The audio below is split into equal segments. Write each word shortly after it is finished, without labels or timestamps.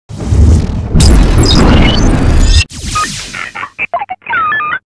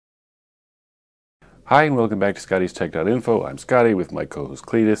Hi and welcome back to ScottiesTech.Info. I'm Scotty with my co-host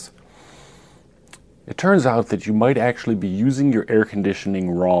Cletus. It turns out that you might actually be using your air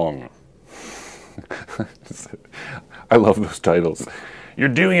conditioning wrong. I love those titles. You're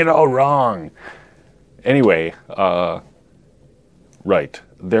doing it all wrong. Anyway, right.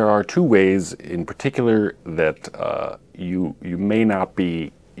 There are two ways in particular that you may not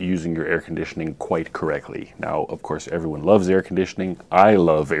be using your air conditioning quite correctly. Now, of course, everyone loves air conditioning. I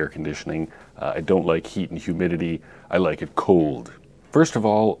love air conditioning. I don't like heat and humidity. I like it cold. First of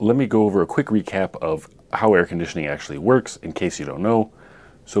all, let me go over a quick recap of how air conditioning actually works in case you don't know.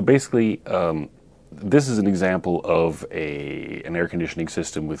 So basically, this is an example of an air conditioning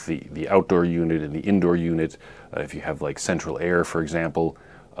system with the outdoor unit and the indoor unit. If you have like central air, for example,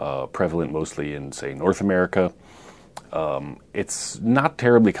 prevalent mostly in, say, North America. It's not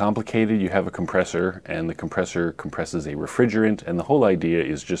terribly complicated. You have a compressor, and the compressor compresses a refrigerant, and the whole idea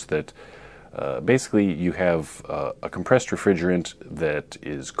is just that basically you have a compressed refrigerant that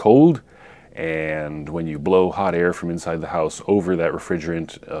is cold, and when you blow hot air from inside the house over that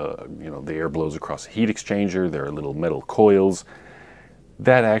refrigerant, the air blows across a heat exchanger. There are little metal coils.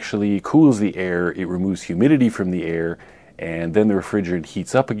 That actually cools the air. It removes humidity from the air, and then the refrigerant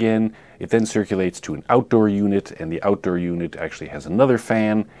heats up again. It then circulates to an outdoor unit, and the outdoor unit actually has another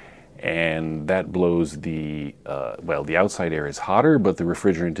fan, and that blows the outside air is hotter, but the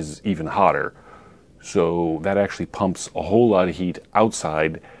refrigerant is even hotter. So that actually pumps a whole lot of heat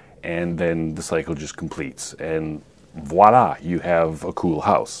outside, and then the cycle just completes. And voila, you have a cool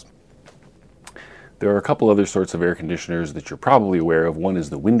house. There are a couple other sorts of air conditioners that you're probably aware of. One is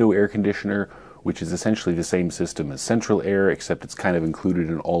the window air conditioner, which is essentially the same system as central air, except it's kind of included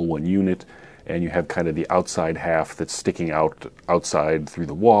in all one unit, and you have kind of the outside half that's sticking out outside through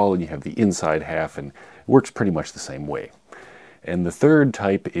the wall, and you have the inside half, and it works pretty much the same way. And the third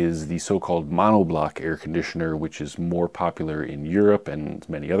type is the so-called monoblock air conditioner, which is more popular in Europe and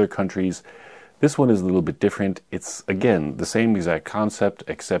many other countries. This one is a little bit different. It's, again, the same exact concept,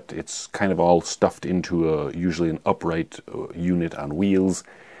 except it's kind of all stuffed into usually an upright unit on wheels.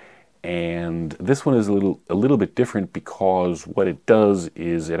 And this one is a little bit different because what it does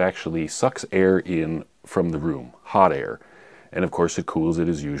is it actually sucks air in from the room, hot air. And of course it cools it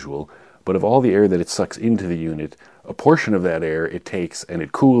as usual. But of all the air that it sucks into the unit, a portion of that air it takes and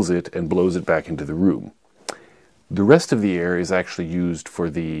it cools it and blows it back into the room. The rest of the air is actually used for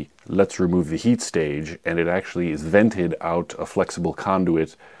the let's remove the heat stage, and it actually is vented out a flexible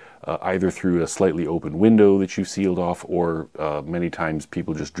conduit either through a slightly open window that you've sealed off, or many times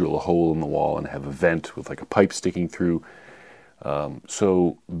people just drill a hole in the wall and have a vent with like a pipe sticking through.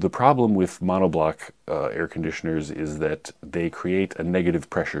 So the problem with monoblock air conditioners is that they create a negative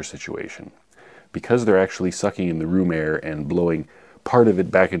pressure situation. Because they're actually sucking in the room air and blowing part of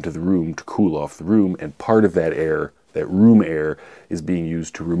it back into the room to cool off the room, and part of that air, that room air, is being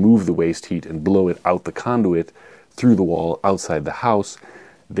used to remove the waste heat and blow it out the conduit through the wall outside the house.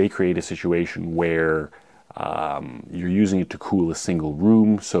 They create a situation where you're using it to cool a single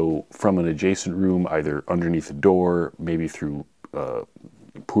room. So from an adjacent room, either underneath a door, maybe through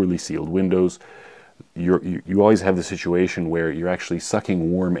poorly sealed windows, you always have the situation where you're actually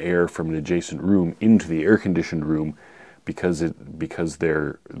sucking warm air from an adjacent room into the air-conditioned room because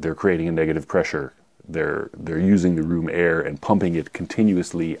they're creating a negative pressure. They're using the room air and pumping it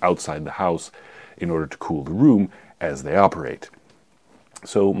continuously outside the house in order to cool the room as they operate.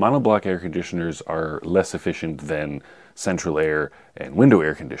 So monoblock air conditioners are less efficient than central air and window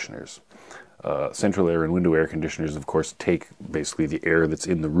air conditioners. Central air and window air conditioners, of course, take basically the air that's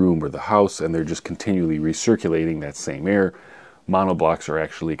in the room or the house, and they're just continually recirculating that same air. Monoblocks are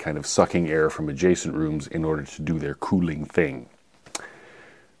actually kind of sucking air from adjacent rooms in order to do their cooling thing.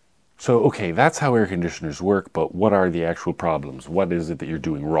 So, okay, that's how air conditioners work, but what are the actual problems? What is it that you're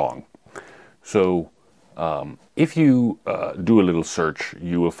doing wrong? So, if you do a little search,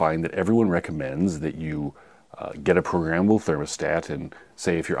 you will find that everyone recommends that you get a programmable thermostat, and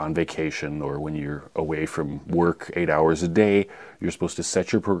say if you're on vacation or when you're away from work 8 hours a day, you're supposed to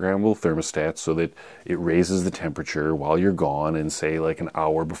set your programmable thermostat so that it raises the temperature while you're gone, and say like an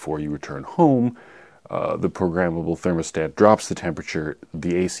hour before you return home, the programmable thermostat drops the temperature,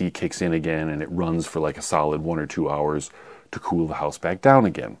 the AC kicks in again, and it runs for like a solid 1 or 2 hours to cool the house back down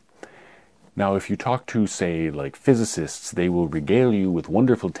again. Now, if you talk to, say, like physicists, they will regale you with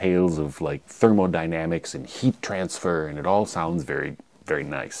wonderful tales of like thermodynamics and heat transfer, and it all sounds very, very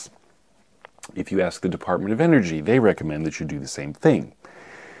nice. If you ask the Department of Energy, they recommend that you do the same thing.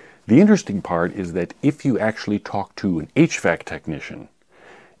 The interesting part is that if you actually talk to an HVAC technician,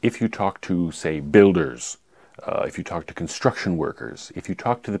 if you talk to, say, builders, if you talk to construction workers, if you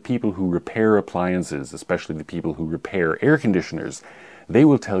talk to the people who repair appliances, especially the people who repair air conditioners, they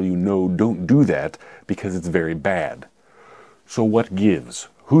will tell you, no, don't do that because it's very bad. So what gives?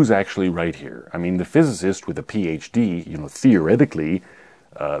 Who's actually right here? I mean, the physicist with a PhD, theoretically,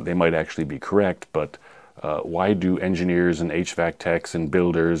 they might actually be correct, but why do engineers and HVAC techs and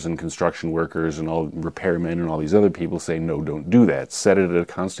builders and construction workers and all repairmen and all these other people say, no, don't do that. Set it at a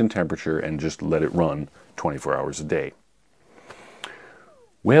constant temperature and just let it run 24 hours a day?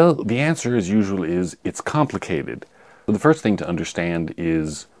 Well, the answer as usual is it's complicated. So the first thing to understand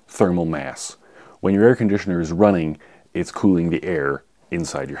is thermal mass. When your air conditioner is running, it's cooling the air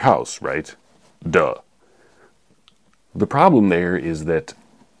inside your house, right? Duh. The problem there is that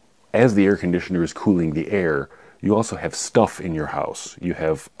as the air conditioner is cooling the air, you also have stuff in your house. You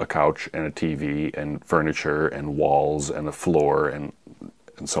have a couch and a TV and furniture and walls and a floor and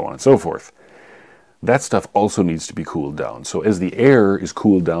so on and so forth. That stuff also needs to be cooled down. So as the air is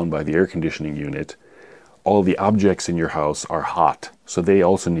cooled down by the air conditioning unit, all the objects in your house are hot, so they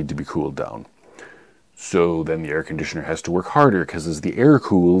also need to be cooled down. So then the air conditioner has to work harder, because as the air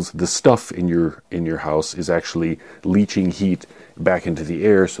cools, the stuff in your house is actually leaching heat back into the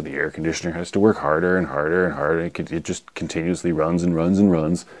air, so the air conditioner has to work harder and harder and harder. It just continuously runs and runs and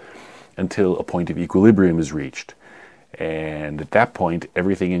runs until a point of equilibrium is reached. And at that point,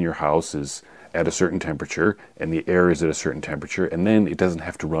 everything in your house is at a certain temperature, and the air is at a certain temperature, and then it doesn't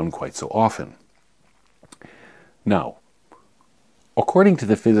have to run quite so often. Now, according to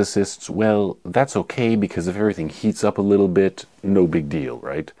the physicists, well, that's okay, because if everything heats up a little bit, no big deal,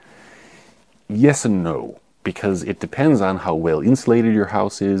 right? Yes and no, because it depends on how well insulated your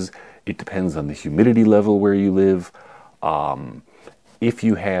house is. It depends on the humidity level where you live. If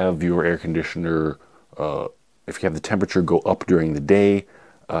you have your air conditioner, if you have the temperature go up during the day,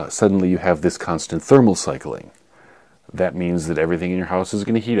 suddenly you have this constant thermal cycling. That means that everything in your house is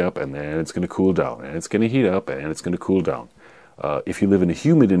going to heat up, and then it's going to cool down, and it's going to heat up, and it's going to cool down. If you live in a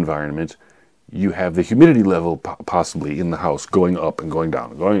humid environment, you have the humidity level possibly in the house going up and going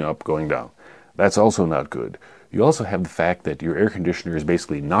down, going up, going down. That's also not good. You also have the fact that your air conditioner is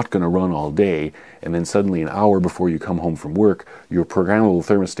basically not going to run all day, and then suddenly an hour before you come home from work, your programmable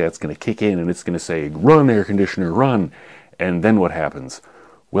thermostat's going to kick in and it's going to say, run air conditioner, run. And then what happens?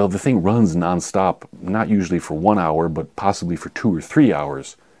 Well, the thing runs nonstop, not usually for 1 hour, but possibly for 2 or 3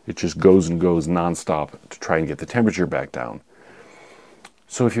 hours. It just goes and goes nonstop to try and get the temperature back down.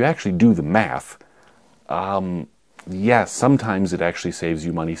 So if you actually do the math, yeah, sometimes it actually saves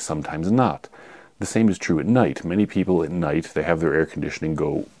you money, sometimes not. The same is true at night. Many people at night, they have their air conditioning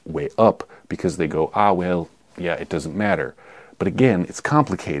go way up because they go, well, yeah, it doesn't matter. But again, it's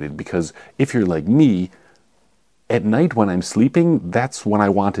complicated, because if you're like me, at night when I'm sleeping, that's when I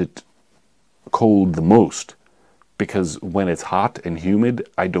want it cold the most. Because when it's hot and humid,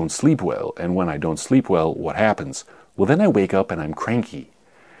 I don't sleep well. And when I don't sleep well, what happens? Well, then I wake up and I'm cranky.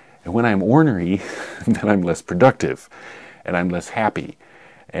 And when I'm ornery, then I'm less productive. And I'm less happy.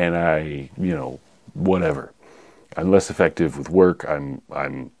 And I, whatever. I'm less effective with work.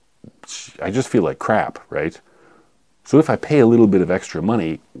 I just feel like crap, right? So if I pay a little bit of extra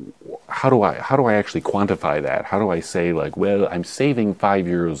money, how do I actually quantify that? How do I say, like, well, I'm saving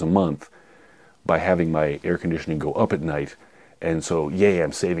 €5 a month by having my air conditioning go up at night, and so yay,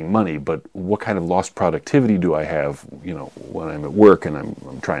 I'm saving money, but what kind of lost productivity do I have, when I'm at work and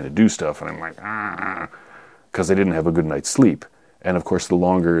I'm trying to do stuff and I'm like, because I didn't have a good night's sleep. And of course, the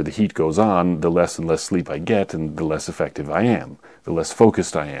longer the heat goes on, the less and less sleep I get, and the less effective I am, the less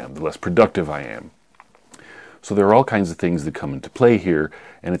focused I am, the less productive I am. So there are all kinds of things that come into play here,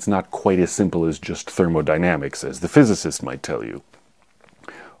 and it's not quite as simple as just thermodynamics as the physicist might tell you.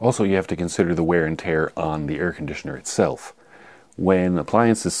 Also, you have to consider the wear and tear on the air conditioner itself. When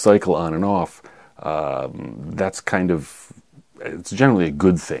appliances cycle on and off, it's generally a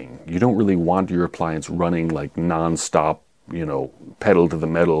good thing. You don't really want your appliance running like non-stop, pedal to the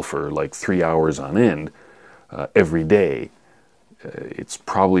metal for like 3 hours on end every day. It's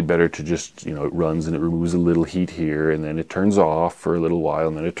probably better to just, it runs and it removes a little heat here, and then it turns off for a little while,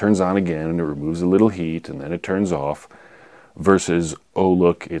 and then it turns on again, and it removes a little heat, and then it turns off, versus, oh,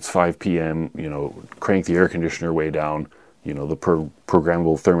 look, it's 5 p.m., crank the air conditioner way down, the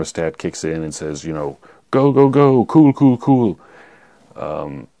programmable thermostat kicks in and says, go, go, go, cool, cool, cool.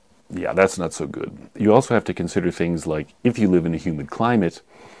 Yeah, that's not so good. You also have to consider things like, if you live in a humid climate,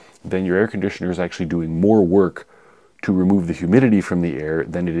 then your air conditioner is actually doing more work to remove the humidity from the air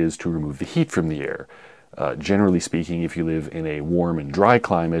than it is to remove the heat from the air. Generally speaking, if you live in a warm and dry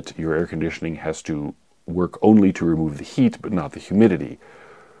climate, your air conditioning has to work only to remove the heat, but not the humidity.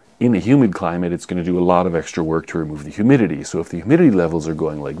 In a humid climate, it's going to do a lot of extra work to remove the humidity. So if the humidity levels are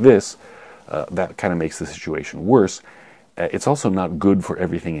going like this, that kind of makes the situation worse. It's also not good for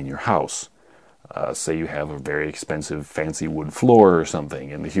everything in your house. Say you have a very expensive fancy wood floor or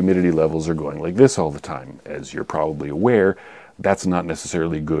something, and the humidity levels are going like this all the time. As you're probably aware, that's not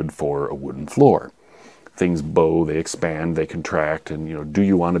necessarily good for a wooden floor. Things bow, they expand, they contract, and do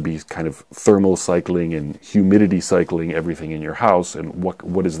you want to be kind of thermal cycling and humidity cycling everything in your house, and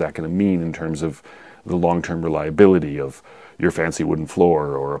what is that going to mean in terms of the long-term reliability of your fancy wooden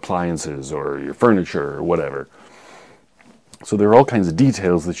floor or appliances or your furniture or whatever? So there are all kinds of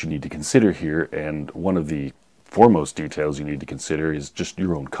details that you need to consider here, and one of the foremost details you need to consider is just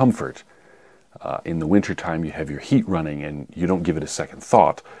your own comfort. In the wintertime, you have your heat running and you don't give it a second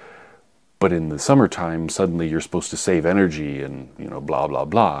thought. But in the summertime, suddenly you're supposed to save energy and, blah, blah,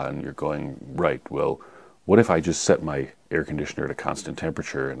 blah. And you're going, right, well, what if I just set my air conditioner at a constant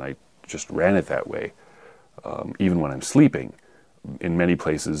temperature and I just ran it that way, even when I'm sleeping? In many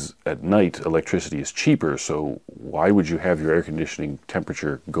places at night, electricity is cheaper, so why would you have your air conditioning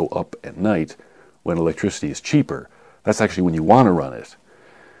temperature go up at night when electricity is cheaper? That's actually when you want to run it.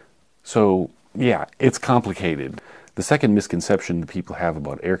 So, yeah, it's complicated. The second misconception that people have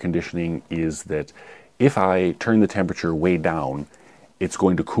about air conditioning is that if I turn the temperature way down, it's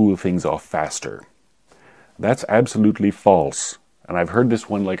going to cool things off faster. That's absolutely false. And I've heard this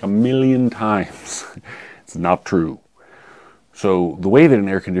one like 1,000,000 times. It's not true. So the way that an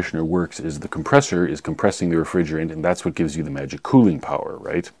air conditioner works is the compressor is compressing the refrigerant, and that's what gives you the magic cooling power,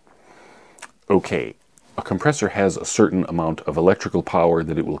 right? Okay, a compressor has a certain amount of electrical power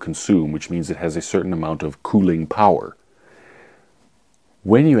that it will consume, which means it has a certain amount of cooling power.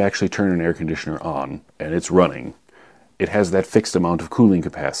 When you actually turn an air conditioner on and it's running, it has that fixed amount of cooling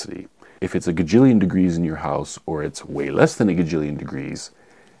capacity. If it's a gajillion degrees in your house, or it's way less than a gajillion degrees,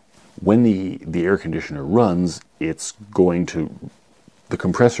 when the air conditioner runs, the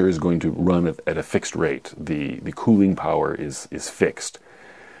compressor is going to run at a fixed rate. The cooling power is fixed.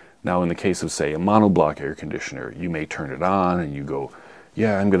 Now, in the case of, say, a monoblock air conditioner, you may turn it on and you go,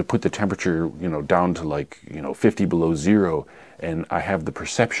 yeah, I'm going to put the temperature, down to like, 50 below zero, and I have the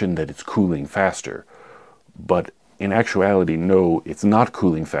perception that it's cooling faster. But in actuality, no, it's not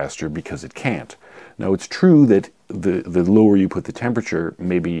cooling faster because it can't. Now, it's true that the lower you put the temperature,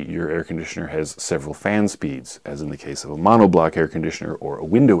 maybe your air conditioner has several fan speeds, as in the case of a monoblock air conditioner or a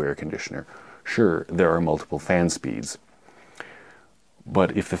window air conditioner. Sure, there are multiple fan speeds.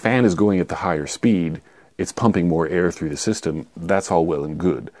 But if the fan is going at the higher speed, it's pumping more air through the system. That's all well and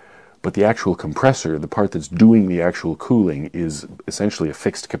good. But the actual compressor, the part that's doing the actual cooling, is essentially a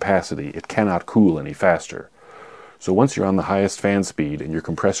fixed capacity. It cannot cool any faster. So once you're on the highest fan speed and your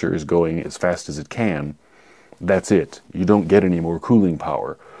compressor is going as fast as it can, that's it. You don't get any more cooling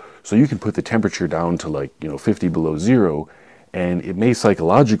power. So you can put the temperature down to like, 50 below zero, and it may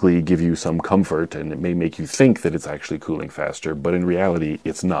psychologically give you some comfort, and it may make you think that it's actually cooling faster, but in reality,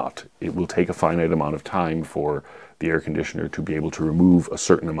 it's not. It will take a finite amount of time for the air conditioner to be able to remove a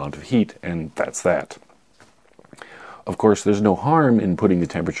certain amount of heat, and that's that. Of course, there's no harm in putting the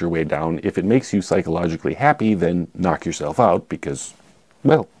temperature way down. If it makes you psychologically happy, then knock yourself out because,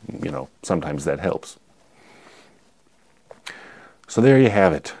 well, sometimes that helps. So there you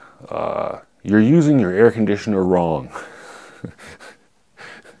have it. You're using your air conditioner wrong.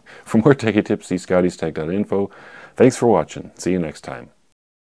 For more techie tips, see ScottiesTech.Info. Thanks for watching. See you next time.